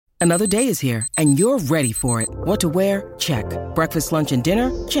Another day is here, and you're ready for it. What to wear? Check. Breakfast, lunch, and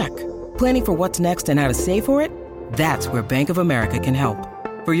dinner? Check. Planning for what's next and how to save for it? That's where Bank of America can help.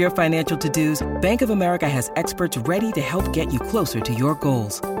 For your financial to-dos, Bank of America has experts ready to help get you closer to your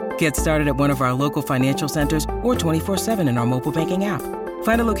goals. Get started at one of our local financial centers or 24/7 in our mobile banking app.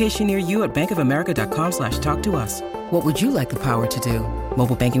 Find a location near you at bankofamerica.com/talktous. What would you like the power to do?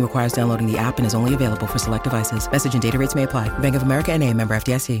 Mobile banking requires downloading the app and is only available for select devices. Message and data rates may apply. Bank of America N.A., member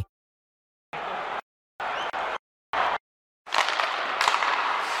FDIC.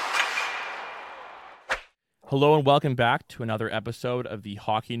 Hello and welcome back to another episode of the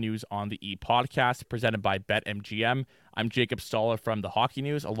Hockey News on the E podcast presented by BetMGM. I'm Jacob Stoller from the Hockey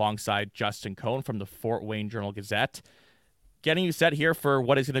News alongside Justin Cohn from the Fort Wayne Journal-Gazette. Getting you set here for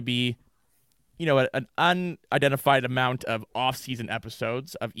what is going to be, an unidentified amount of off-season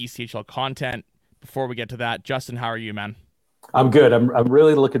episodes of ECHL content. Before we get to that, Justin, how are you, man? I'm good. I'm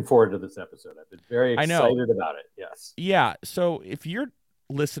really looking forward to this episode. I've been very excited about it. Yes. Yeah. So if you're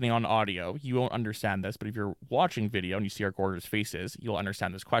listening on audio, you won't understand this, but if you're watching video and you see our gorgeous faces, you'll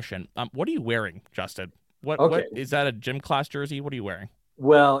understand this question. What are you wearing, Justin? What is that, a gym class jersey? What are you wearing?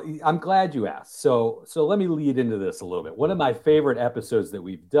 Well, I'm glad you asked. So let me lead into this a little bit. One of my favorite episodes that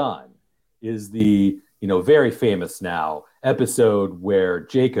we've done is the, very famous now episode where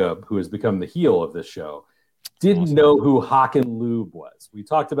Jacob, who has become the heel of this show, didn't know who Hakan Lube was. We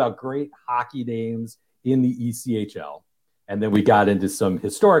talked about great hockey names in the ECHL. And then we got into some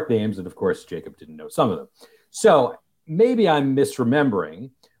historic names, and of course, Jacob didn't know some of them. So maybe I'm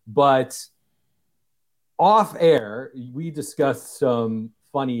misremembering, but off air, we discussed some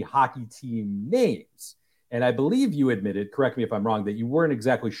funny hockey team names. And I believe you admitted, correct me if I'm wrong, that you weren't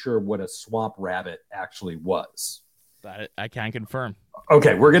exactly sure what a swamp rabbit actually was. That I can confirm.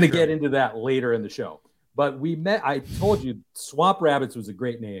 Okay, we're going to get into that later in the show. But I told you Swamp Rabbits was a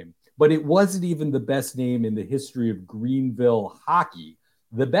great name. But it wasn't even the best name in the history of Greenville hockey.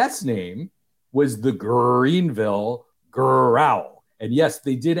 The best name was the Greenville Growl. And yes,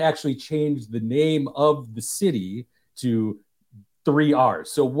 they did actually change the name of the city to 3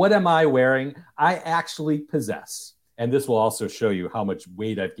 R's. So what am I wearing? I actually possess. And this will also show you how much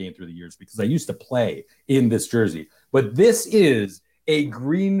weight I've gained through the years because I used to play in this jersey. But this is a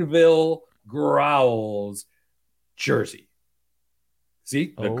Greenville Growls jersey.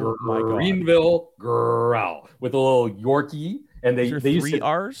 See, the Greenville Growl with a little Yorkie. And they used 3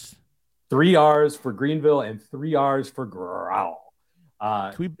 R's? 3 R's for Greenville and 3 R's for Growl.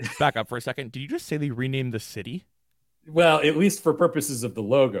 Can we back up for a second? Did you just say they renamed the city? Well, at least for purposes of the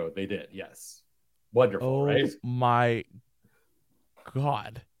logo, they did. Yes. Wonderful, right? Oh, my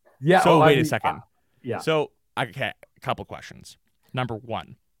God. Yeah. So wait a second. Yeah. So, okay, a couple questions. Number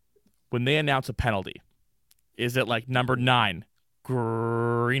one, when they announce a penalty, is it like number 9?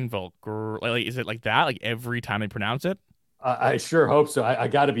 Greenville, is it like that? Like every time they pronounce it? I sure hope so. I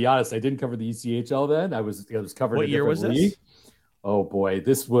got to be honest. I didn't cover the ECHL then. I was covering. What year was league. This? Oh boy,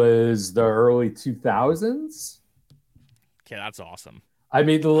 this was the early 2000s. Okay, that's awesome. I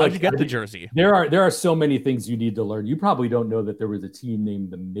mean, how'd you get the jersey? There are so many things you need to learn. You probably don't know that there was a team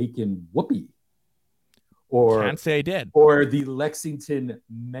named the Macon Whoopee. Or can't say I did. Or the Lexington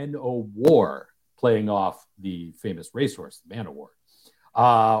Men o' War, playing off the famous racehorse, the Man o' War.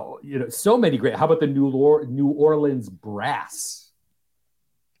 So many great. How about the New Orleans Brass?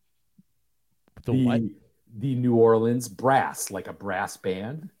 What? The New Orleans Brass, like a brass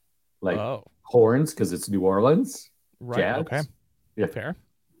band, like horns, because it's New Orleans. Right. Jazz. Okay. Yeah. Fair.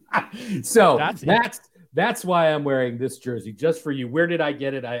 So that's why I'm wearing this jersey, just for you. Where did I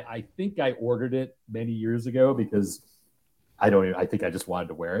get it? I think I ordered it many years ago because I think I just wanted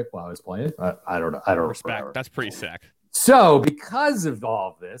to wear it while I was playing. I don't know. I don't respect. Remember. That's pretty sick. So because of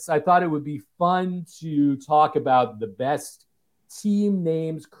all of this, I thought it would be fun to talk about the best team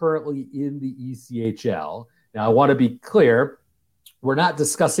names currently in the ECHL. Now, I want to be clear. We're not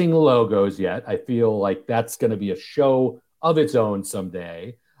discussing logos yet. I feel like that's going to be a show of its own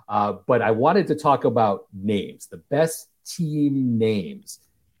someday. But I wanted to talk about names, the best team names,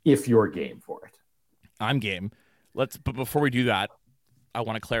 if you're game for it. I'm game. But before we do that, I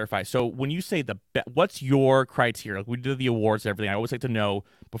want to clarify. So when you say what's your criteria? Like we do the awards and everything. I always like to know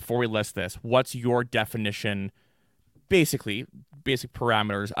before we list this, what's your definition, basic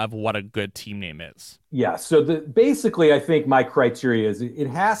parameters of what a good team name is? Yeah. So basically, I think my criteria is it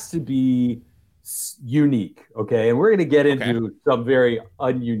has to be unique. Okay. And we're going to get into some very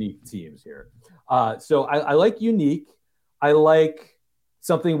ununique teams here. So I like unique. I like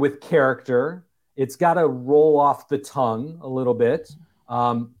something with character. It's got to roll off the tongue a little bit.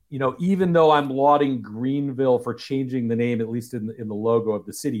 Even though I'm lauding Greenville for changing the name, at least in the logo of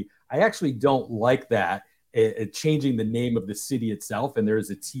the city, I actually don't like that, changing the name of the city itself. And there is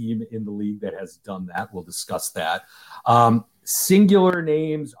a team in the league that has done that. We'll discuss that. Singular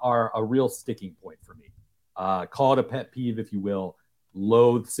names are a real sticking point for me. Call it a pet peeve, if you will.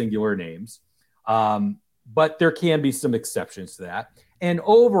 Loathe singular names. But there can be some exceptions to that. And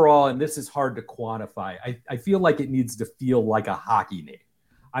overall, and this is hard to quantify, I feel like it needs to feel like a hockey name.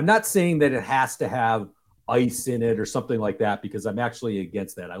 I'm not saying that it has to have ice in it or something like that, because I'm actually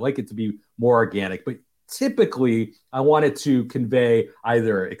against that. I like it to be more organic, but typically I want it to convey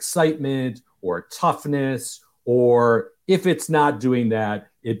either excitement or toughness, or if it's not doing that,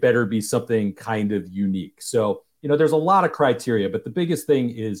 it better be something kind of unique. So, there's a lot of criteria, but the biggest thing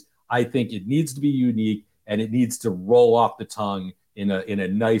is I think it needs to be unique and it needs to roll off the tongue in a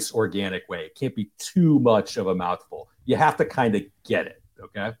nice organic way. It can't be too much of a mouthful. You have to kind of get it.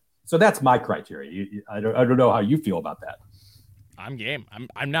 Okay. So that's my criteria. I don't know how you feel about that. I'm game.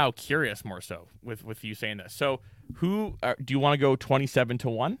 I'm now curious more so with you saying this. So who do you want to go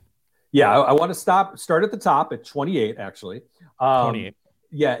 27-1? Yeah. I want to start at the top at 28, actually. 28.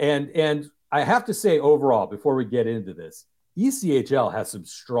 Yeah. And I have to say overall, before we get into this, ECHL has some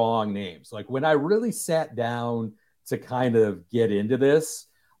strong names. Like when I really sat down to kind of get into this,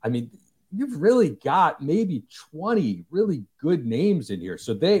 I mean, you've really got maybe 20 really good names in here.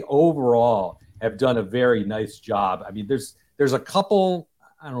 So they overall have done a very nice job. I mean, there's a couple,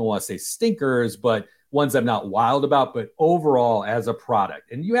 I don't want to say stinkers, but ones I'm not wild about, but overall as a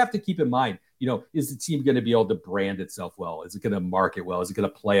product. And you have to keep in mind, is the team going to be able to brand itself well? Is it going to market well? Is it going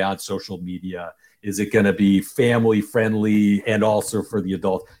to play on social media? Is it going to be family friendly and also for the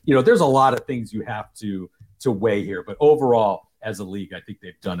adults? There's a lot of things you have to weigh here, but overall as a league, I think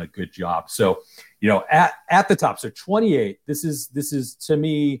they've done a good job. So, at the top, so 28, this is to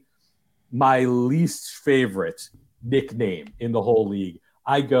me, my least favorite nickname in the whole league.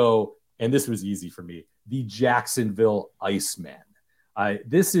 I go, and this was easy for me, the Jacksonville Icemen.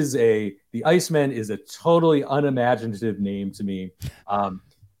 The Icemen is a totally unimaginative name to me.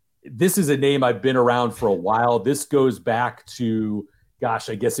 This is a name I've been around for a while. This goes back to, gosh,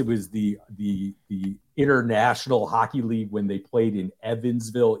 I guess it was the International Hockey League when they played in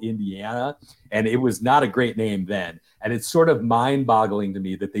Evansville, Indiana, and it was not a great name then. And it's sort of mind-boggling to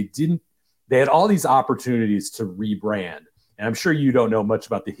me that they had all these opportunities to rebrand. And I'm sure you don't know much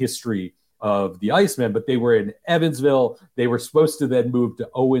about the history of the Icemen, but they were in Evansville. They were supposed to then move to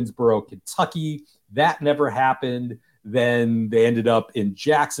Owensboro, Kentucky. That never happened. Then they ended up in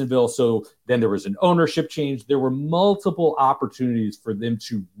Jacksonville. So then there was an ownership change. There were multiple opportunities for them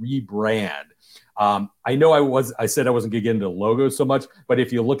to rebrand. I know I said I wasn't going to get into logos so much, but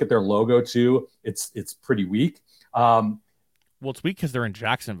if you look at their logo too, it's pretty weak. Well, it's weak because they're in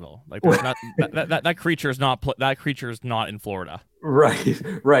Jacksonville. Like not, that creature is not in Florida.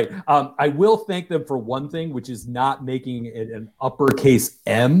 Right. I will thank them for one thing, which is not making it an uppercase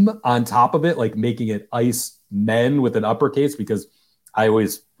M on top of it, like making it Ice Men with an uppercase, because I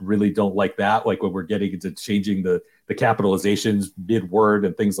always really don't like that. Like when we're getting into changing the capitalizations mid-word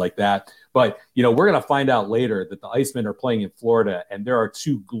and things like that. But, we're going to find out later that the Icemen are playing in Florida, and there are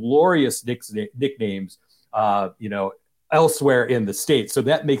two glorious nicknames, elsewhere in the state. So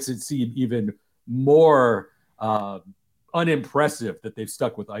that makes it seem even more unimpressive that they've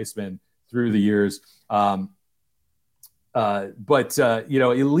stuck with Icemen through the years. But at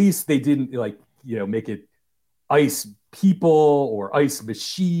least they didn't make it Ice People or Ice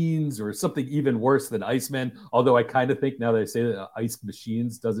Machines or something even worse than Icemen. Although I kind of think now that I say that Ice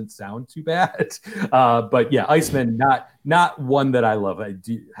Machines doesn't sound too bad. But yeah, Icemen, not one that I love.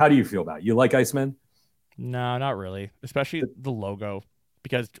 How do you feel about it? You like Icemen? No, not really. Especially the logo,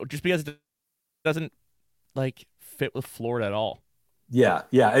 because it doesn't fit with Florida at all. Yeah.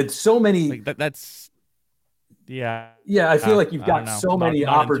 It's so many. That's. Yeah. Yeah, I feel like you've got so many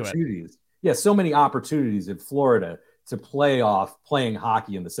opportunities. Yeah, so many opportunities in Florida to playing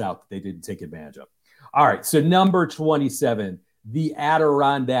hockey in the South that they didn't take advantage of. All right, so number 27, the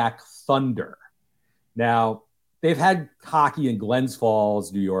Adirondack Thunder. Now, they've had hockey in Glens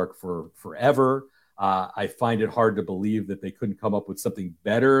Falls, New York for forever. I find it hard to believe that they couldn't come up with something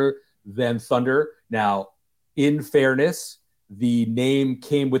better than Thunder. Now, in fairness, the name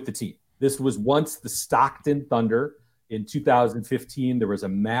came with the team. This was once the Stockton Thunder. In 2015, there was a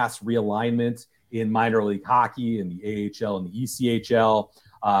mass realignment in minor league hockey in the AHL and the ECHL.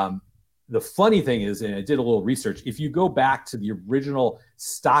 The funny thing is, and I did a little research, if you go back to the original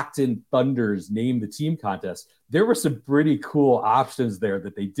Stockton Thunder's Name the Team contest, there were some pretty cool options there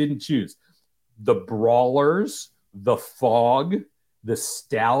that they didn't choose. The Brawlers, the Fog, the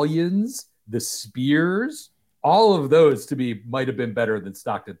Stallions, the Spears, all of those to me might have been better than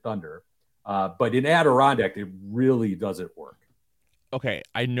Stockton Thunder. But in Adirondack, it really doesn't work. Okay,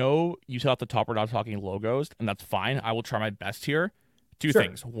 I know you said at the top we're not talking logos, and that's fine. I will try my best here. Two Sure.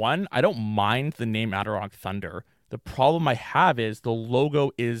 things. One, I don't mind the name Adirondack Thunder. The problem I have is the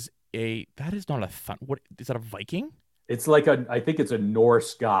logo is that is not a what is that, a Viking? It's like I think it's a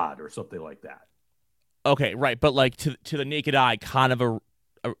Norse god or something like that. Okay, right, but like to the naked eye, kind of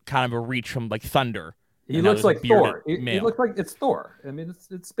a reach from like thunder. He looks like Thor. He male. looks like it's Thor. I mean,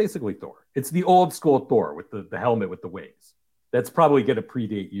 it's basically Thor. It's the old school Thor with the helmet with the wings. That's probably going to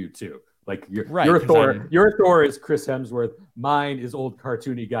predate you too. Like your Thor, your Thor is Chris Hemsworth. Mine is old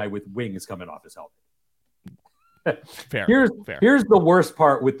cartoony guy with wings coming off his helmet. Fair. Here's the worst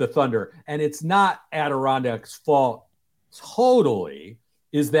part with the Thunder, and it's not Adirondack's fault totally,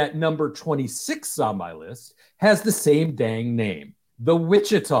 is that number 26 on my list has the same dang name, the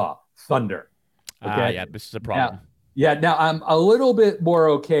Wichita Thunder. Okay. Yeah, this is a problem. Now I'm a little bit more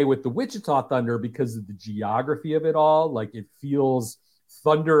okay with the Wichita Thunder because of the geography of it all. Like it feels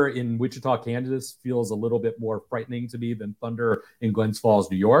Thunder in Wichita, Kansas feels a little bit more frightening to me than Thunder in Glens Falls,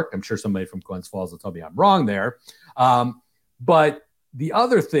 New York. I'm sure somebody from Glens Falls will tell me I'm wrong there. But the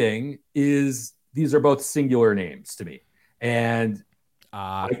other thing is these are both singular names to me. And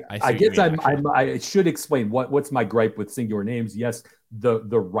I guess I should explain what's my gripe with singular names. Yes,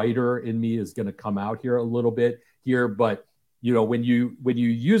 the writer in me is going to come out here a little bit here, but when you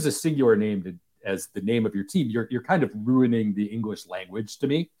use a singular name as the name of your team, you're kind of ruining the English language to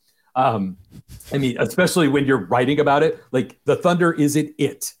me. I mean, especially when you're writing about it, like the Thunder isn't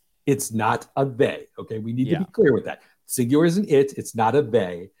it. It's not a they. Okay, we need to be clear with that. Singular isn't it. It's not a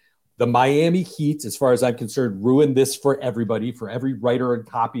they. The Miami Heat, as far as I'm concerned, ruined this for everybody, for every writer and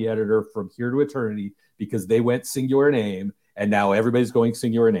copy editor from here to eternity, because they went singular name, and now everybody's going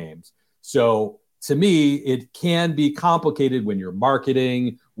singular names. So to me, it can be complicated when you're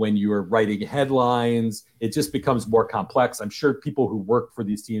marketing, when you're writing headlines. It just becomes more complex. I'm sure people who work for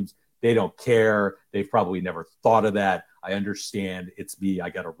these teams, they don't care. They've probably never thought of that. I understand it's me.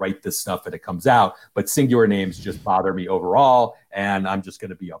 I got to write this stuff and it comes out. But singular names just bother me overall, and I'm just going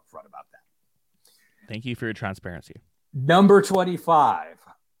to be upfront about that. Thank you for your transparency. Number 25.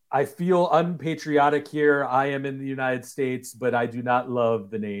 I feel unpatriotic here. I am in the United States, but I do not love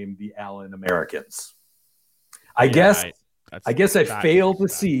the name the Allen Americans. I guess I fail to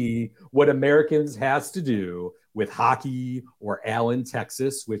see what Americans has to do with hockey or Allen,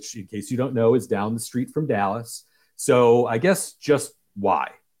 Texas, which, in case you don't know, is down the street from Dallas. So I guess just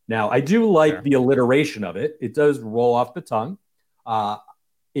why. Now, I do like the alliteration of it. It does roll off the tongue.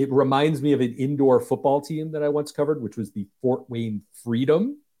 It reminds me of an indoor football team that I once covered, which was the Fort Wayne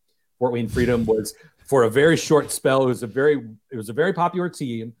Freedom. Fort Wayne Freedom was, for a very short spell, it was a very popular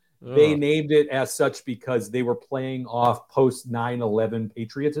team. They named it as such because they were playing off post 9/11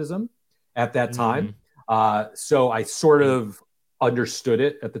 patriotism at that time. So I sort of understood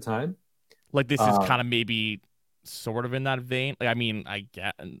it at the time. Like this is kind of maybe sort of in that vein. Like, I mean, I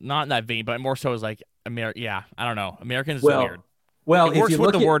get not in that vein, but more so as like I don't know. Americans are weird. Well, it works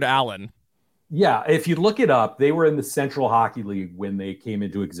with the word Allen. Yeah, if you look it up, they were in the Central Hockey League when they came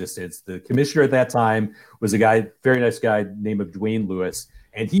into existence. The commissioner at that time was a guy, very nice guy named Dwayne Lewis,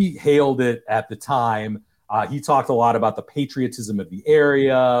 and he hailed it at the time. He talked a lot about the patriotism of the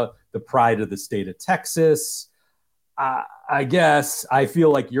area, the pride of the state of Texas. I guess I feel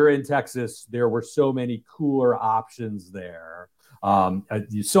like you're in Texas. There were so many cooler options there.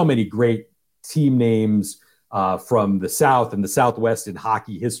 So many great team names from the South and the Southwest in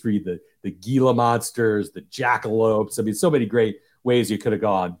hockey history, the Gila Monsters, the Jackalopes. I mean, so many great ways you could have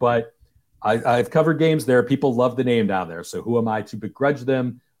gone. But I've covered games there. People love the name down there. So who am I to begrudge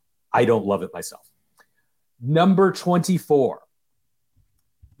them? I don't love it myself. Number 24.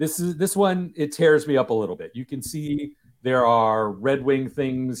 This one, it tears me up a little bit. You can see there are Red Wing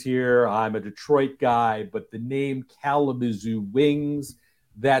things here. I'm a Detroit guy, but the name Kalamazoo Wings,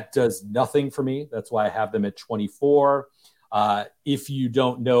 that does nothing for me. That's why I have them at 24. If you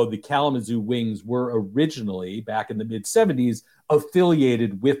don't know, the Kalamazoo Wings were originally, back in the mid-'70s,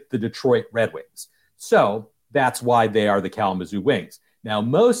 affiliated with the Detroit Red Wings. So that's why they are the Kalamazoo Wings. Now,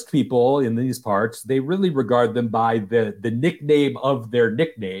 most people in these parts, they really regard them by the nickname of their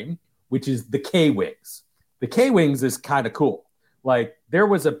nickname, which is the K-Wings. The K-Wings is kind of cool. Like, there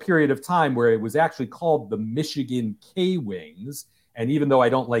was a period of time where it was actually called the Michigan K-Wings. And even though I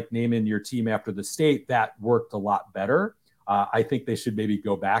don't like naming your team after the state, that worked a lot better. I think they should maybe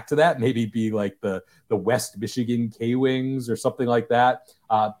go back to that, maybe be like the West Michigan K-Wings or something like that.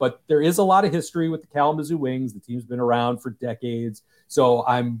 But there is a lot of history with the Kalamazoo Wings. The team's been around for decades. So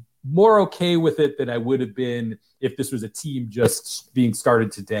I'm more okay with it than I would have been if this was a team just being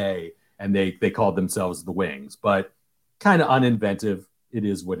started today and they called themselves the Wings. But kind of uninventive. It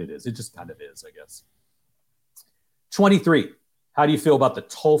is what it is. It just kind of is, I guess. 23. How do you feel about the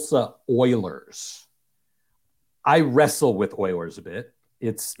Tulsa Oilers? I wrestle with Oilers a bit.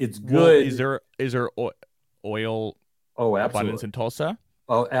 It's good. Well, is there oil abundance in Tulsa?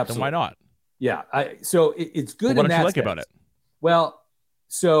 Oh, absolutely. Then why not? Yeah. So it's good. What don't you like about it? Well,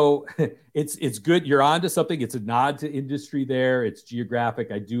 so it's good. You're onto something. It's a nod to industry there. It's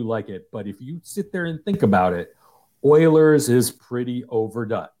geographic. I do like it. But if you sit there and think about it, Oilers is pretty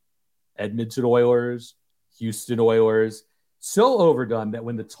overdone. Edmonton Oilers, Houston Oilers, so overdone that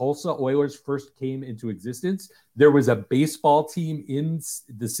when the Tulsa Oilers first came into existence, there was a baseball team in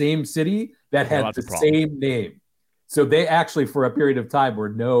the same city that had the same name. So they actually, for a period of time, were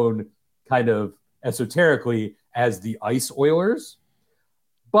known kind of esoterically as the Ice Oilers.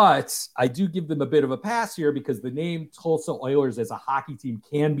 But I do give them a bit of a pass here because the name Tulsa Oilers as a hockey team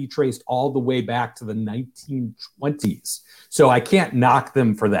can be traced all the way back to the 1920s. So I can't knock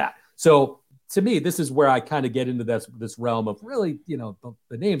them for that. So to me, this is where I kind of get into this realm of really,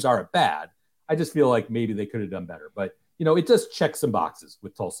 the names aren't bad. I just feel like maybe they could have done better. But, it does check some boxes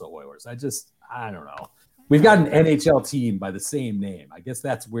with Tulsa Oilers. I don't know. We've got an NHL team by the same name. I guess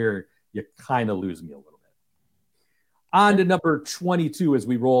that's where you kind of lose me a little bit. On to number 22 as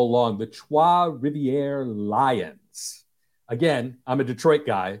we roll along, the Trois-Rivières Lions. Again, I'm a Detroit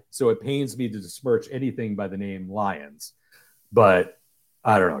guy, so it pains me to besmirch anything by the name Lions. But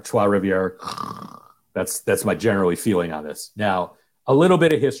I don't know, Trois-Rivières, that's my generally feeling on this. Now, a little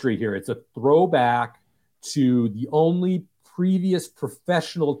bit of history here. It's a throwback to the only previous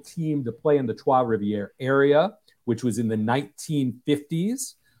professional team to play in the Trois-Rivières area, which was in the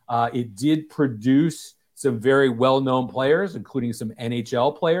 1950s. It did produce some very well-known players, including some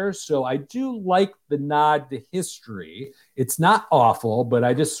NHL players. So I do like the nod to history. It's not awful, but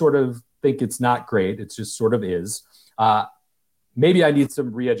I just sort of think it's not great. It just sort of is. Maybe I need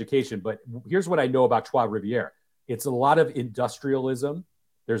some re-education, but here's what I know about Trois-Rivières. It's a lot of industrialism.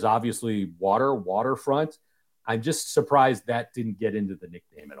 There's obviously waterfront. I'm just surprised that didn't get into the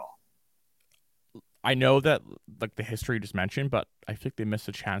nickname at all. I know that like the history you just mentioned, but I think they missed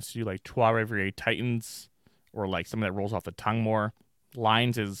a chance to do like Trois-Rivières Titans or like something that rolls off the tongue more.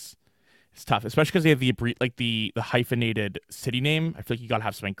 Lions is tough, especially because they have the hyphenated city name. I feel like you got to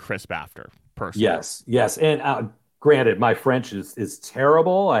have something crisp after. Personally, yes, and granted, my French is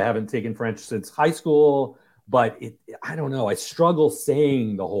terrible. I haven't taken French since high school, but I don't know. I struggle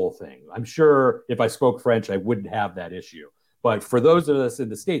saying the whole thing. I'm sure if I spoke French, I wouldn't have that issue. But for those of us in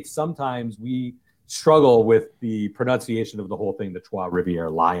the States, sometimes we struggle with the pronunciation of the whole thing, the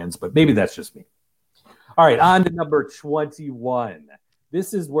Trois-Rivières Lions, but maybe that's just me. All right, on to number 21.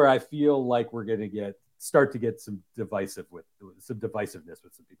 This is where I feel like we're going to start to get some divisiveness with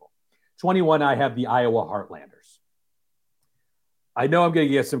some people. 21, I have the Iowa Heartlanders. I know I'm going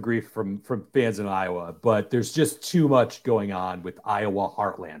to get some grief from fans in Iowa, but there's just too much going on with Iowa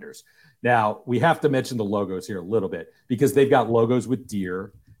Heartlanders. Now, we have to mention the logos here a little bit because they've got logos with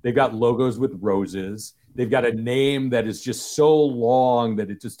deer. They've got logos with roses. They've got a name that is just so long that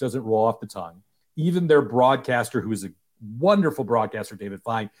it just doesn't roll off the tongue. Even their broadcaster, who is a wonderful broadcaster, David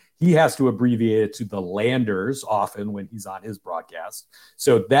Fine, he has to abbreviate it to the Landers often when he's on his broadcast.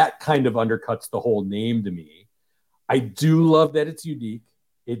 So that kind of undercuts the whole name to me. I do love that it's unique.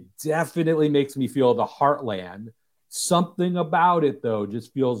 It definitely makes me feel the Heartland. Something about it, though,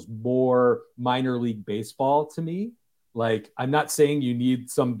 just feels more minor league baseball to me. Like, I'm not saying you need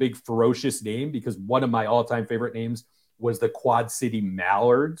some big ferocious name because one of my all-time favorite names was the Quad City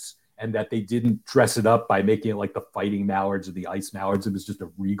Mallards, and that they didn't dress it up by making it like the Fighting Mallards or the Ice Mallards. It was just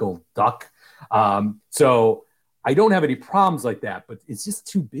a regal duck. So I don't have any problems like that, but it's just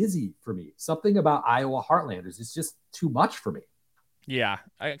too busy for me. Something about Iowa Heartlanders is just too much for me. Yeah,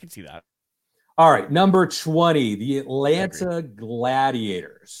 I can see that. All right, number 20, the Atlanta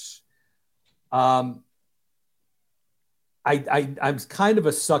Gladiators. I'm kind of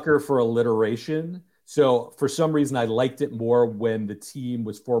a sucker for alliteration. So for some reason, I liked it more when the team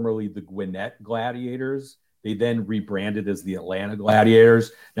was formerly the Gwinnett Gladiators. They then rebranded as the Atlanta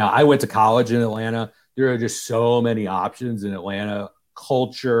Gladiators. Now, I went to college in Atlanta. There are just so many options in Atlanta.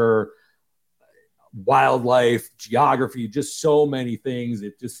 Culture, wildlife, geography, just so many things.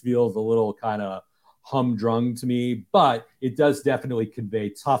 It just feels a little kind of humdrum to me, but it does definitely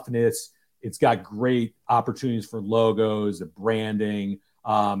convey toughness, It's got great opportunities for logos and branding.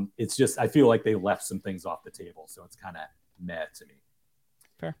 It's just, I feel like they left some things off the table. So it's kind of meh to me.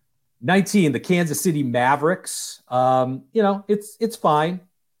 Fair. 19, the Kansas City Mavericks. It's fine.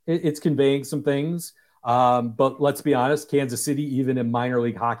 It's conveying some things. But let's be honest, Kansas City, even in minor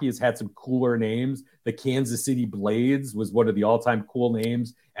league hockey, has had some cooler names. The Kansas City Blades was one of the all-time cool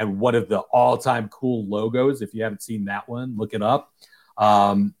names and one of the all-time cool logos. If you haven't seen that one, look it up.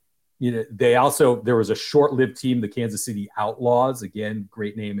 There was a short-lived team, the Kansas City Outlaws. Again,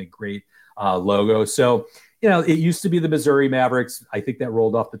 great name and great logo. So, it used to be the Missouri Mavericks. I think that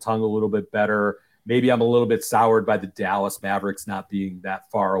rolled off the tongue a little bit better. Maybe I'm a little bit soured by the Dallas Mavericks not being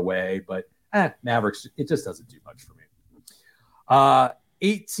that far away, but Mavericks, it just doesn't do much for me.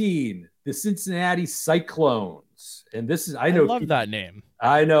 18, the Cincinnati Cyclones. And this is, I love that name.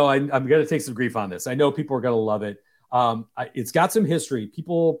 I know I'm going to take some grief on this. I know people are going to love it. It's got some history.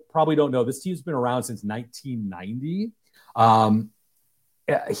 People probably don't know. This team's been around since 1990.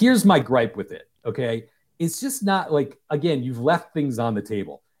 Here's my gripe with it. Okay. It's just not like, again, you've left things on the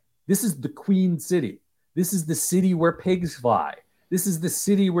table. This is the Queen City. This is the city where pigs fly. This is the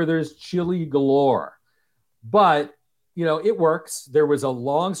city where there's chili galore. But, it works. There was a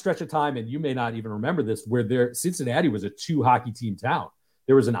long stretch of time, and you may not even remember this, where Cincinnati was a 2-hockey team town.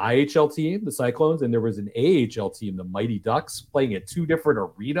 There was an IHL team, the Cyclones, and there was an AHL team, the Mighty Ducks, playing at 2 different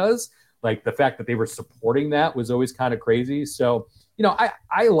arenas. Like, the fact that they were supporting that was always kind of crazy. So,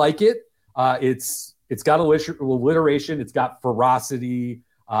 I like it. It's got alliteration. It's got ferocity.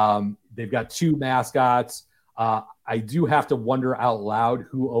 They've got 2 mascots. I do have to wonder out loud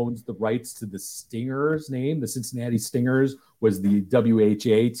who owns the rights to the Stingers name. The Cincinnati Stingers was the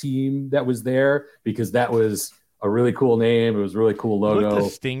WHA team that was there, because that was a really cool name. It was a really cool logo. Like the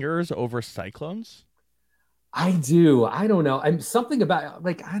Stingers over Cyclones? I do. I don't know. I'm something about,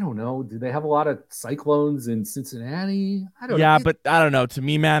 I don't know. Do they have a lot of Cyclones in Cincinnati? I don't know. Yeah, but I don't know. To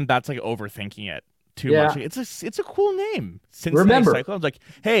me, man, that's like overthinking it too much. It's a cool name. Cincinnati Cyclones. Like,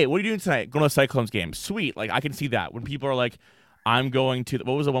 hey, what are you doing tonight? Going to a Cyclones game. Sweet. Like, I can see that. When people are like, I'm going to,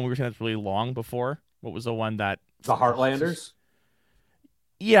 what was the one we were saying that's really long before? What was the one that? The Heartlanders?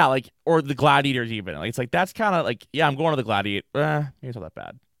 Yeah, like, or the Gladiators even. Like, it's like, that's kind of like, yeah, I'm going to the Gladiator. Maybe it's not that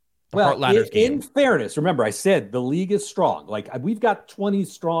bad. In fairness, remember, I said the league is strong. Like, we've got 20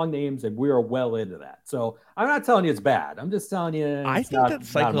 strong names, and we are well into that. So I'm not telling you it's bad. I'm just telling you. I think that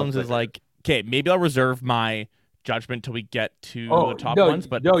Cyclones is like, okay, maybe I'll reserve my judgment till we get to the top ones.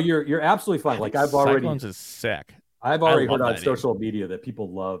 But no, you're absolutely fine. Like, Cyclones is sick. I've already heard on social media that people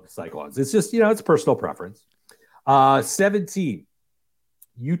love Cyclones. It's just, it's personal preference. 17,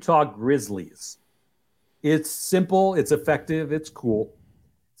 Utah Grizzlies. It's simple. It's effective. It's cool.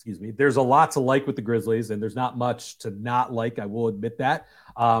 Excuse me. There's a lot to like with the Grizzlies, and there's not much to not like. I will admit that.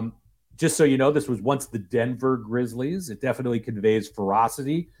 Just so you know, this was once the Denver Grizzlies. It definitely conveys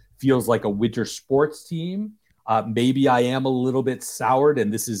ferocity. Feels like a winter sports team. Maybe I am a little bit soured,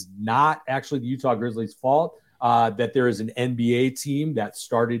 and this is not actually the Utah Grizzlies' fault, that there is an NBA team that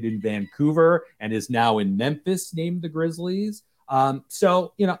started in Vancouver and is now in Memphis named the Grizzlies.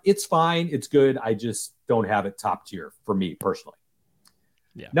 So, it's fine. It's good. I just don't have it top tier for me personally.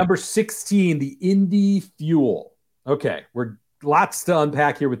 Yeah. Number 16, the Indy Fuel. Okay, we're lots to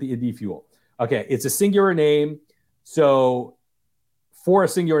unpack here with the Indy Fuel. Okay, it's a singular name. So for a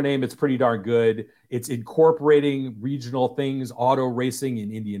singular name, it's pretty darn good. It's incorporating regional things, auto racing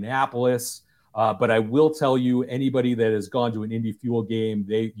in Indianapolis. But I will tell you, anybody that has gone to an Indy Fuel game,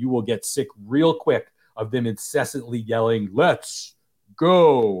 you will get sick real quick of them incessantly yelling, "Let's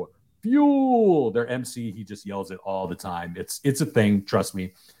go Fuel." Their MC, he just yells it all the time. It's a thing, trust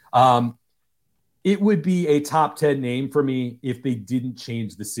me. It would be a top 10 name for me if they didn't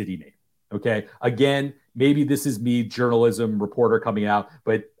change the city name. Okay. Again, maybe this is me, journalism reporter coming out,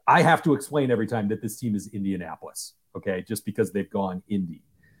 but I have to explain every time that this team is Indianapolis. Okay. Just because they've gone Indy.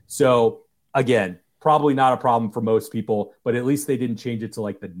 So again, probably not a problem for most people, but at least they didn't change it to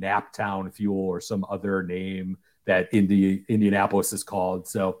like the Naptown Fuel or some other name that Indianapolis is called.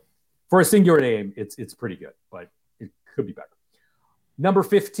 So for a singular name, it's pretty good, but it could be better. Number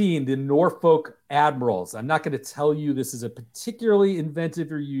 15, the Norfolk Admirals. I'm not going to tell you this is a particularly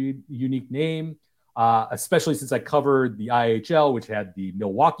inventive or unique name, especially since I covered the IHL, which had the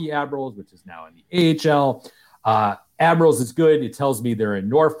Milwaukee Admirals, which is now in the AHL. Admirals is good. It tells me they're in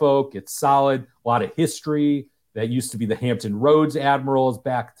Norfolk. It's solid. A lot of history. That used to be the Hampton Roads Admirals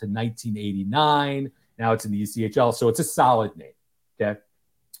back to 1989. Now it's in the ECHL, so it's a solid name. Okay.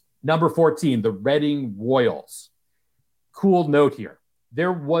 Number 14, the Reading Royals. Cool note here.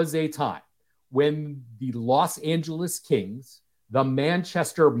 There was a time when the Los Angeles Kings, the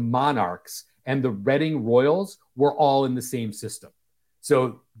Manchester Monarchs and the Reading Royals were all in the same system.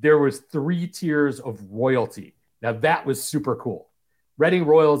 So there was 3 tiers of royalty. Now that was super cool. Reading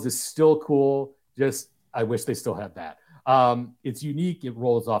Royals is still cool. Just, I wish they still had that. It's unique. It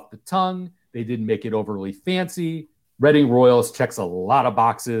rolls off the tongue. They didn't make it overly fancy. Reading Royals checks a lot of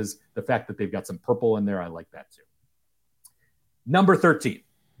boxes. The fact that they've got some purple in there, I like that too. Number 13,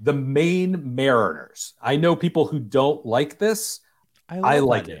 the Maine Mariners. I know people who don't like this. I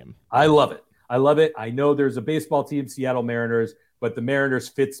like it. I love it. I love it. I know there's a baseball team, Seattle Mariners, but the Mariners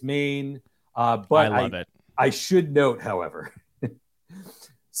fits Maine. But I love it. I should note, however,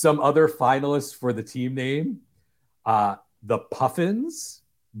 some other finalists for the team name, the Puffins,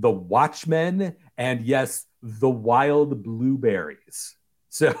 the Watchmen, and yes, the Wild Blueberries.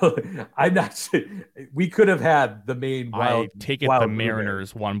 So I'm not sure. We could have had the Maine Wild. I take it the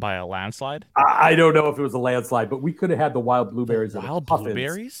Mariners won by a landslide. I don't know if it was a landslide, but we could have had the Wild Blueberries. Wild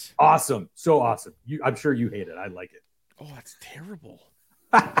Blueberries? Awesome. So awesome. I'm sure you hate it. I like it. Oh, that's terrible.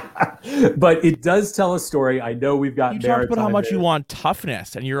 But it does tell a story. I know we've got. You talked about how much you want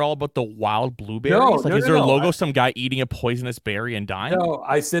toughness, and you're all about the wild blueberries. Is there a logo? Some guy eating a poisonous berry and dying? No,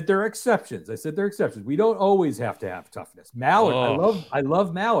 I said there are exceptions. We don't always have to have toughness. Mallard. I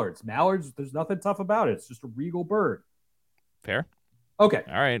love mallards. Mallards. There's nothing tough about it. It's just a regal bird. Fair. Okay.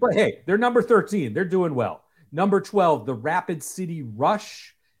 All right. But hey, they're number 13. They're doing well. Number 12, the Rapid City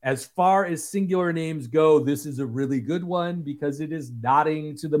Rush. As far as singular names go, this is a really good one because it is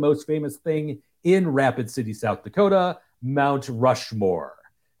nodding to the most famous thing in Rapid City, South Dakota, Mount Rushmore.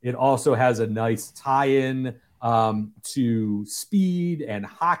 It also has a nice tie-in to speed and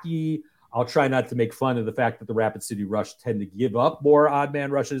hockey. I'll try not to make fun of the fact that the Rapid City Rush tend to give up more odd man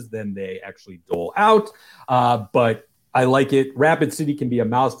rushes than they actually dole out. But I like it. Rapid City can be a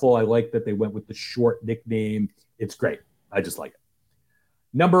mouthful. I like that they went with the short nickname. It's great. I just like it.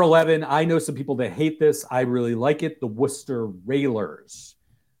 Number 11, I know some people that hate this. I really like it. The Worcester Railers.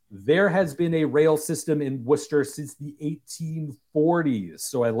 There has been a rail system in Worcester since the 1840s.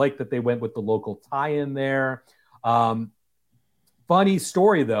 So I like that they went with the local tie-in there. Funny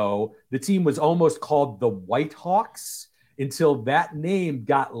story, though. The team was almost called the Whitehawks until that name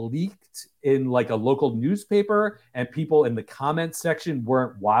got leaked in like a local newspaper and people in the comments section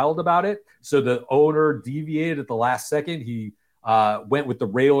weren't wild about it. So the owner deviated at the last second. He went with the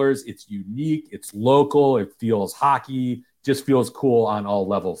Railers. It's unique. It's local. It feels hockey. Just feels cool on all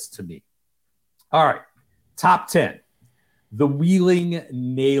levels to me. All right. Top 10. The Wheeling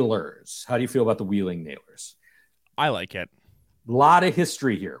Nailers. How do you feel about the Wheeling Nailers? I like it. A lot of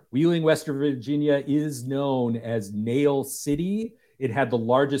history here. Wheeling, West Virginia is known as Nail City. It had the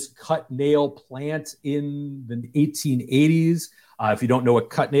largest cut nail plant in the 1880s. If you don't know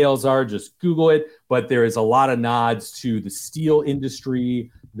what cut nails are, just Google it. But there is a lot of nods to the steel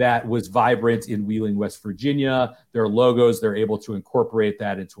industry that was vibrant in Wheeling, West Virginia. Their logos, they're able to incorporate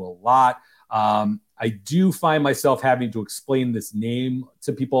that into a lot. I do find myself having to explain this name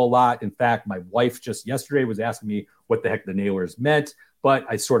to people a lot. In fact, my wife just yesterday was asking me what the heck the Nailers meant, but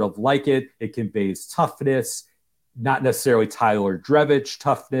I sort of like it. It conveys toughness, not necessarily Tyler Drevich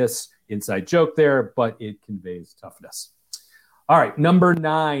toughness, inside joke there, but it conveys toughness. All right, number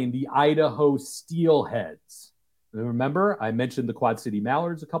 9, the Idaho Steelheads. Remember, I mentioned the Quad City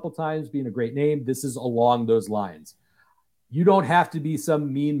Mallards a couple times being a great name. This is along those lines. You don't have to be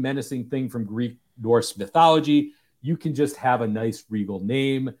some mean, menacing thing from Greek Norse mythology. You can just have a nice regal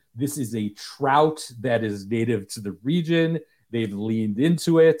name. This is a trout that is native to the region. They've leaned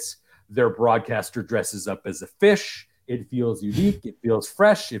into it. Their broadcaster dresses up as a fish. It feels unique. It feels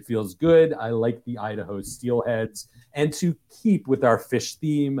fresh. It feels good. I like the Idaho Steelheads. And to keep with our fish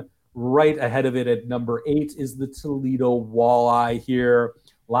theme, right ahead of it at number 8 is the Toledo Walleye here.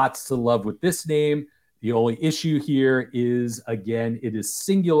 Lots to love with this name. The only issue here is, again, it is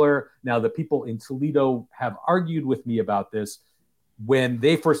singular. Now, the people in Toledo have argued with me about this. When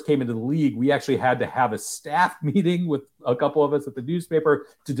they first came into the league, we actually had to have a staff meeting with a couple of us at the newspaper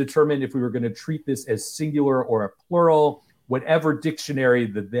to determine if we were going to treat this as singular or a plural. Whatever dictionary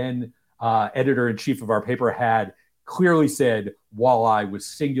the then editor-in-chief of our paper had clearly said walleye was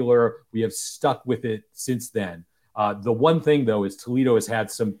singular. We have stuck with it since then. The one thing, though, is Toledo has had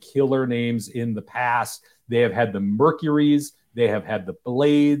some killer names in the past. They have had the Mercuries. They have had the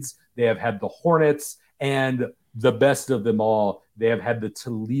Blades. They have had the Hornets. And the best of them all, they have had the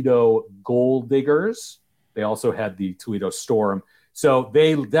Toledo Gold Diggers. They also had the Toledo Storm. So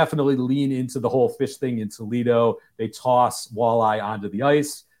they definitely lean into the whole fish thing in Toledo. They toss walleye onto the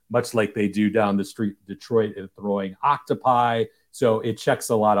ice, much like they do down the street in Detroit and throwing octopi. So it checks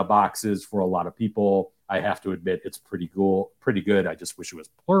a lot of boxes for a lot of people. I have to admit it's pretty cool, pretty good. I just wish it was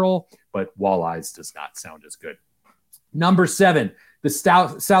plural, but walleyes does not sound as good. Number 7, the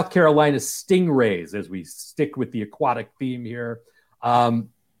South Carolina Stingrays, as we stick with the aquatic theme here.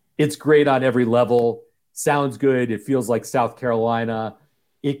 It's great on every level. Sounds good. It feels like South Carolina.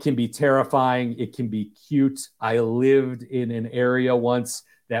 It can be terrifying. It can be cute. I lived in an area once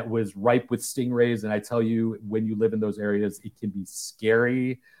that was ripe with stingrays. And I tell you, when you live in those areas, it can be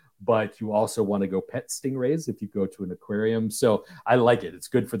scary, but you also want to go pet stingrays if you go to an aquarium. So I like it. It's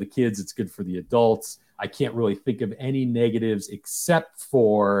good for the kids. It's good for the adults. I can't really think of any negatives except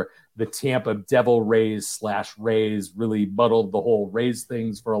for the Tampa Devil Rays / Rays really muddled the whole Rays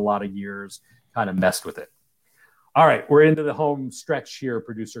things for a lot of years, kind of messed with it. All right, we're into the home stretch here,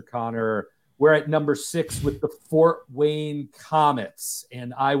 Producer Connor. We're at number 6 with the Fort Wayne Komets,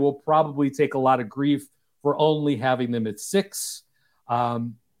 and I will probably take a lot of grief for only having them at 6.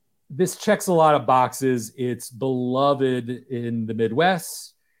 This checks a lot of boxes. It's beloved in the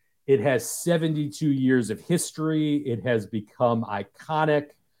Midwest. It has 72 years of history. It has become iconic.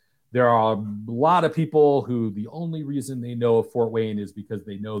 There are a lot of people who the only reason they know of Fort Wayne is because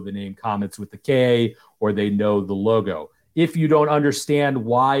they know the name Komets with the K or they know the logo. If you don't understand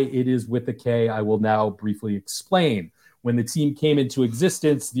why it is with the K, I will now briefly explain. When the team came into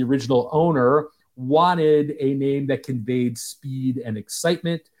existence, the original owner wanted a name that conveyed speed and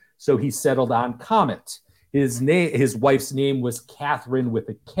excitement, so he settled on Komet. His wife's name was Catherine with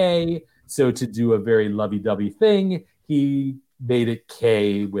a K, so to do a very lovey-dovey thing, he made it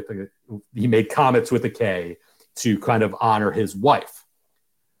K he made Komets with a K to kind of honor his wife.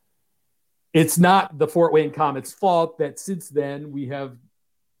 It's not the Fort Wayne Komets' fault that since then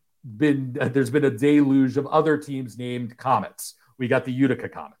there's been a deluge of other teams named Komets. We got the Utica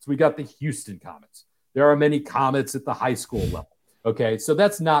Komets. We got the Houston Komets. There are many Komets at the high school level. Okay, so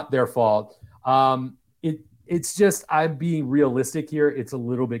that's not their fault. It's just, I'm being realistic here. It's a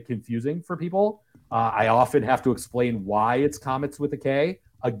little bit confusing for people. I often have to explain why it's Komets with a K.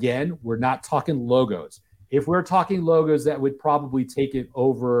 Again, we're not talking logos. If we're talking logos, that would probably take it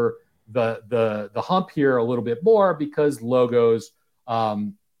over the hump here a little bit more because logos,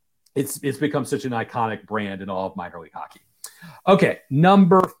 it's become such an iconic brand in all of minor league hockey. Okay,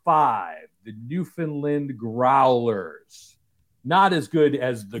 number 5, the Newfoundland Growlers. Not as good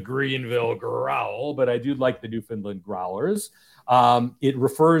as the Greenville Growl, but I do like the Newfoundland Growlers. It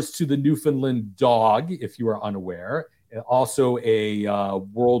refers to the Newfoundland dog, if you are unaware. Also a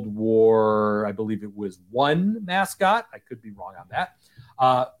World War, I believe it was I mascot. I could be wrong on that.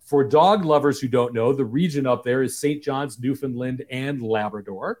 For dog lovers who don't know, the region up there is St. John's, Newfoundland, and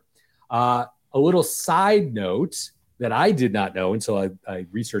Labrador. A little side note that I did not know until I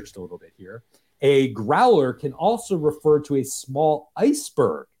researched a little bit here. A growler can also refer to a small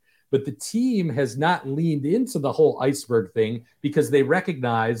iceberg, but the team has not leaned into the whole iceberg thing because they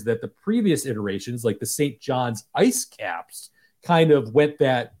recognize that the previous iterations, like the St. John's Ice Caps, kind of went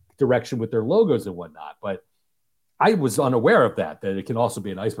that direction with their logos and whatnot. But I was unaware of that it can also be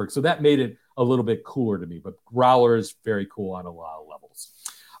an iceberg. So that made it a little bit cooler to me. But growler is very cool on a lot of levels.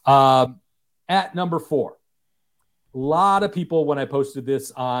 At number 4. A lot of people, when I posted this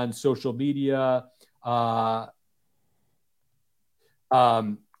on social media,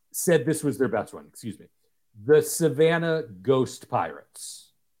 said this was their best one. Excuse me. The Savannah Ghost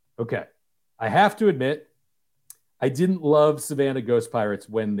Pirates. Okay. I have to admit, I didn't love Savannah Ghost Pirates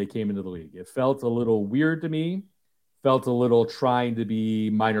when they came into the league. It felt a little weird to me, felt a little trying to be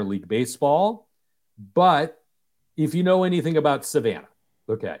minor league baseball. But if you know anything about Savannah,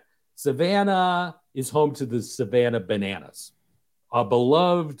 okay, Savannah is home to the Savannah Bananas, a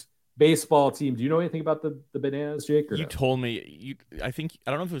beloved baseball team. Do you know anything about the Bananas, Jake? You told me. I don't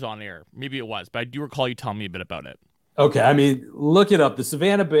know if it was on air. Maybe it was, but I do recall you telling me a bit about it. Okay, I mean, look it up. The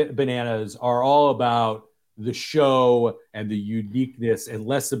Savannah Bananas are all about the show and the uniqueness and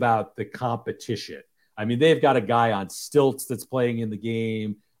less about the competition. I mean, they've got a guy on stilts that's playing in the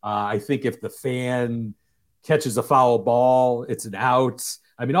game. I think if the fan catches a foul ball, it's an out.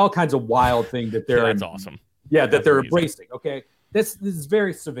 I mean, all kinds of wild things that they're that's awesome. Yeah, that they're embracing. Okay, this is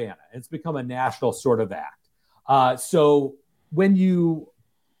very Savannah. It's become a national sort of act. So when you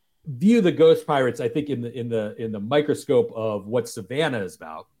view the Ghost Pirates, I think in the microscope of what Savannah is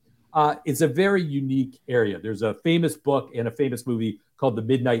about, it's a very unique area. There's a famous book and a famous movie called The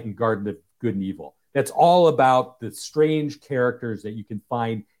Midnight and Garden of Good and Evil. That's all about the strange characters that you can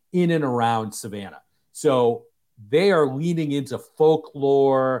find in and around Savannah. So they are leaning into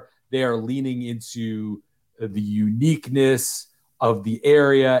folklore. They are leaning into the uniqueness of the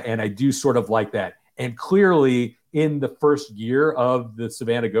area. And I do sort of like that. And clearly in the first year of the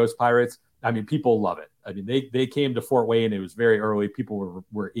Savannah Ghost Pirates, I mean, people love it. I mean, they came to Fort Wayne. It was very early. People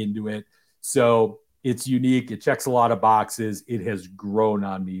were into it. So it's unique. It checks a lot of boxes. It has grown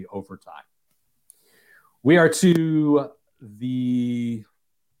on me over time. We are to the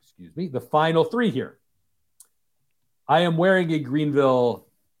final three here. I am wearing a Greenville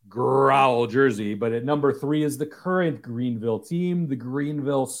Growl jersey, but at number 3 is the current Greenville team, the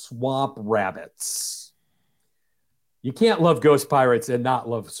Greenville Swamp Rabbits. You can't love Ghost Pirates and not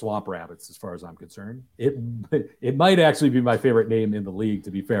love Swamp Rabbits, as far as I'm concerned. It might actually be my favorite name in the league,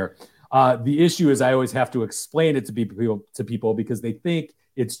 to be fair. The issue is I always have to explain it to people because they think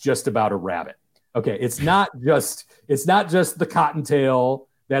it's just about a rabbit. Okay, it's not just the cottontail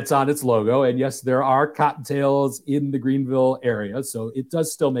that's on its logo. And yes, there are cottontails in the Greenville area, so it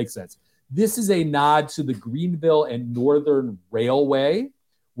does still make sense. This is a nod to the Greenville and Northern Railway,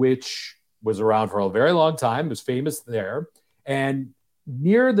 which was around for a very long time, was famous there. And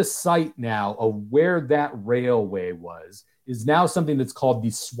near the site now of where that railway was is now something that's called the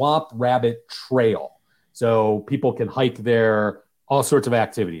Swamp Rabbit Trail. So people can hike there, all sorts of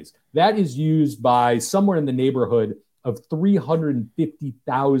activities. That is used by somewhere in the neighborhood of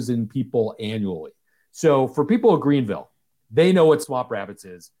 350,000 people annually. So for people of Greenville, they know what Swamp Rabbits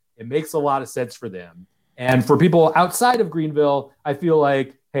is. It makes a lot of sense for them. And for people outside of Greenville, I feel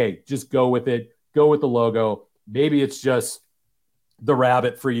like, hey, just go with it. Go with the logo. Maybe it's just the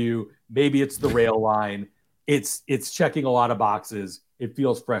rabbit for you. Maybe it's the rail line. It's checking a lot of boxes. It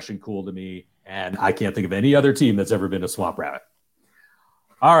feels fresh and cool to me. And I can't think of any other team that's ever been a Swamp Rabbit.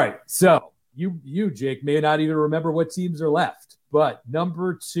 All right, so you, Jake, may not even remember what teams are left, but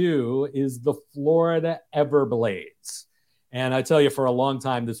number 2 is the Florida Everblades. And I tell you, for a long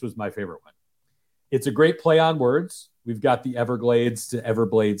time, this was my favorite one. It's a great play on words. We've got the Everglades to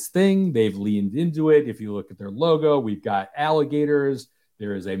Everblades thing. They've leaned into it. If you look at their logo, we've got alligators.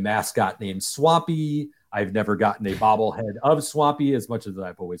 There is a mascot named Swampy. I've never gotten a bobblehead of Swampy as much as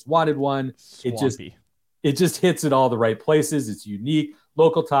I've always wanted one. Swampy. It just hits at all the right places. It's unique.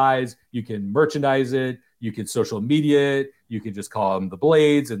 Local ties, you can merchandise it, you can social media it, you can just call them the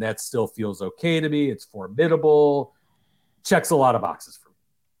Blades, and that still feels okay to me. It's formidable. Checks a lot of boxes for me.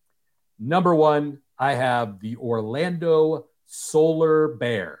 Number 1, I have the Orlando Solar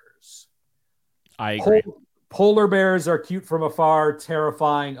Bears. I agree. Polar bears are cute from afar,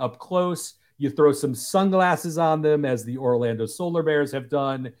 terrifying up close. You throw some sunglasses on them, as the Orlando Solar Bears have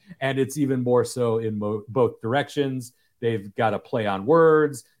done, and it's even more so in both directions. They've got a play on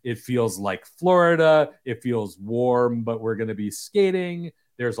words. It feels like Florida. It feels warm, but we're going to be skating.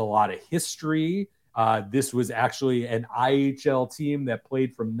 There's a lot of history. This was actually an ECHL team that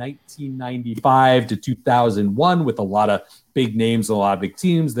played from 1995 to 2001 with a lot of big names, a lot of big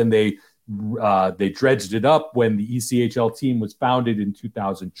teams. Then they dredged it up when the ECHL team was founded in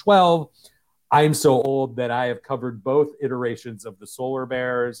 2012. I'm so old that I have covered both iterations of the Solar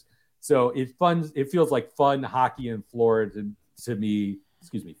Bears. So it feels like fun hockey in Florida to me.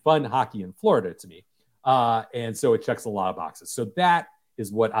 Fun hockey in Florida to me. And so it checks a lot of boxes. So that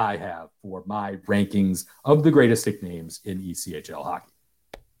is what I have for my rankings of the greatest nicknames in ECHL hockey.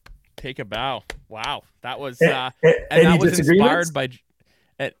 Take a bow. Wow. That was and that was disagreements? inspired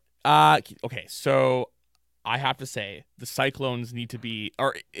by okay, so I have to say the Cyclones need to be,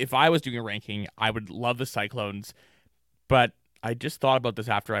 or if I was doing a ranking, I would love the Cyclones, but I just thought about this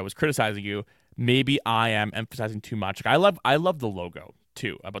after I was criticizing you. Maybe I am emphasizing too much. Like, I love the logo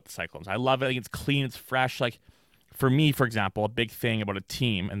too about the Cyclones. I love it. I think it's clean, it's fresh. Like, for me, for example, a big thing about a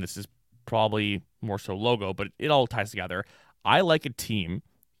team, and this is probably more so logo, but it all ties together. I like a team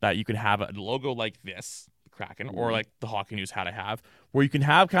that you can have a logo like this, the Kraken, or like the Hockey News hat I have, where you can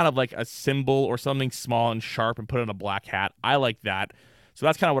have kind of like a symbol or something small and sharp and put it on a black hat. I like that. So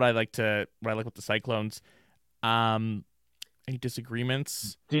that's kind of what I like with the Cyclones. Any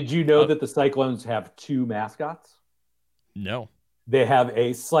disagreements? Did you know that the Cyclones have 2 mascots? No. They have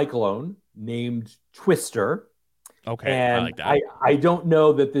a cyclone named Twister. Okay, and I like that. I don't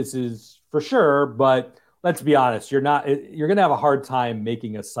know that this is for sure, but let's be honest. You're going to have a hard time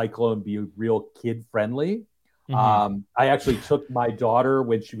making a cyclone be real kid friendly. Mm-hmm. I actually took my daughter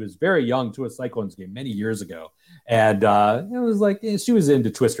when she was very young to a Cyclones game many years ago. And it was like, she was into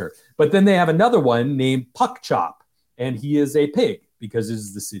Twister. But then they have another one named Puck Chop. And he is a pig because this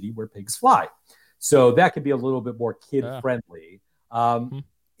is the city where pigs fly. So that could be a little bit more kid-friendly.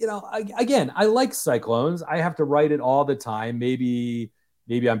 Again, I like Cyclones. I have to write it all the time. Maybe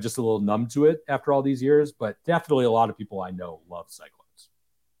I'm just a little numb to it after all these years, but definitely a lot of people I know love Cyclones.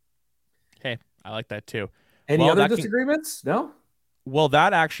 Hey, I like that too. Any other disagreements? No? Well,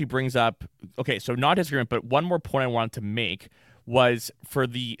 that actually brings up, okay, so not disagreement, but one more point I wanted to make was for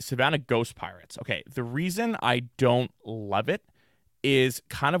the Savannah Ghost Pirates. Okay, the reason I don't love it is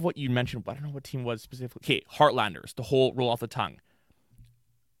kind of what you mentioned. I don't know what team was specifically. Okay, Heartlanders, the whole roll off the tongue.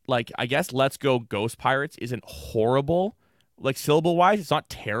 Like, I guess Let's Go Ghost Pirates isn't horrible. Like, syllable-wise, it's not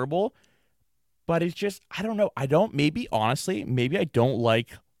terrible. But it's just, I don't know. Honestly, maybe I don't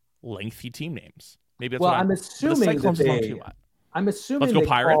like lengthy team names. Maybe that's I'm assuming that Let's Go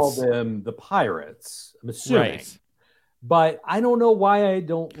Pirates. Call them the Pirates. I'm assuming. Right. But I don't know why I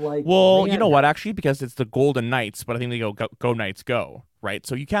don't like. Well, you know what? Actually, because it's the Golden Knights, but I think they go Knights go, right?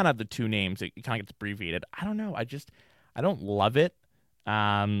 So you can't have the two names. It kind of gets abbreviated. I don't know. I don't love it.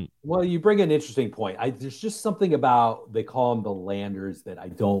 Well, you bring an interesting point. There's just something about they call them the Landers that I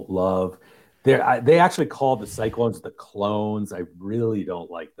don't love. They actually call the Cyclones the Clones. I really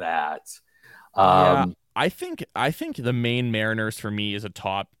don't like that. Yeah, I think the Maine Mariners for me is a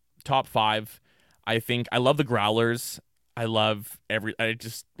top 5. I think I love the Growlers. I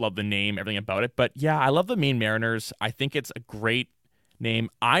just love the name, everything about it. But yeah, I love the Maine Mariners. I think it's a great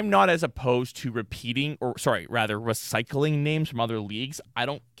name. I'm not as opposed to recycling names from other leagues. I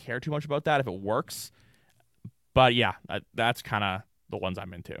don't care too much about that if it works. But yeah, that's kind of the ones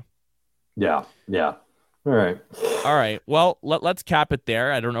I'm into. Yeah. All right. Well, let's cap it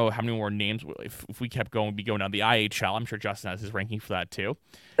there. I don't know how many more names. If we kept going, we'd be going down the IHL. I'm sure Justin has his ranking for that too.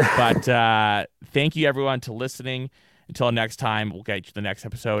 But thank you everyone to listening. Until next time, we'll get you to the next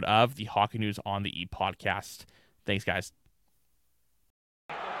episode of the Hockey News on the E podcast. Thanks, guys.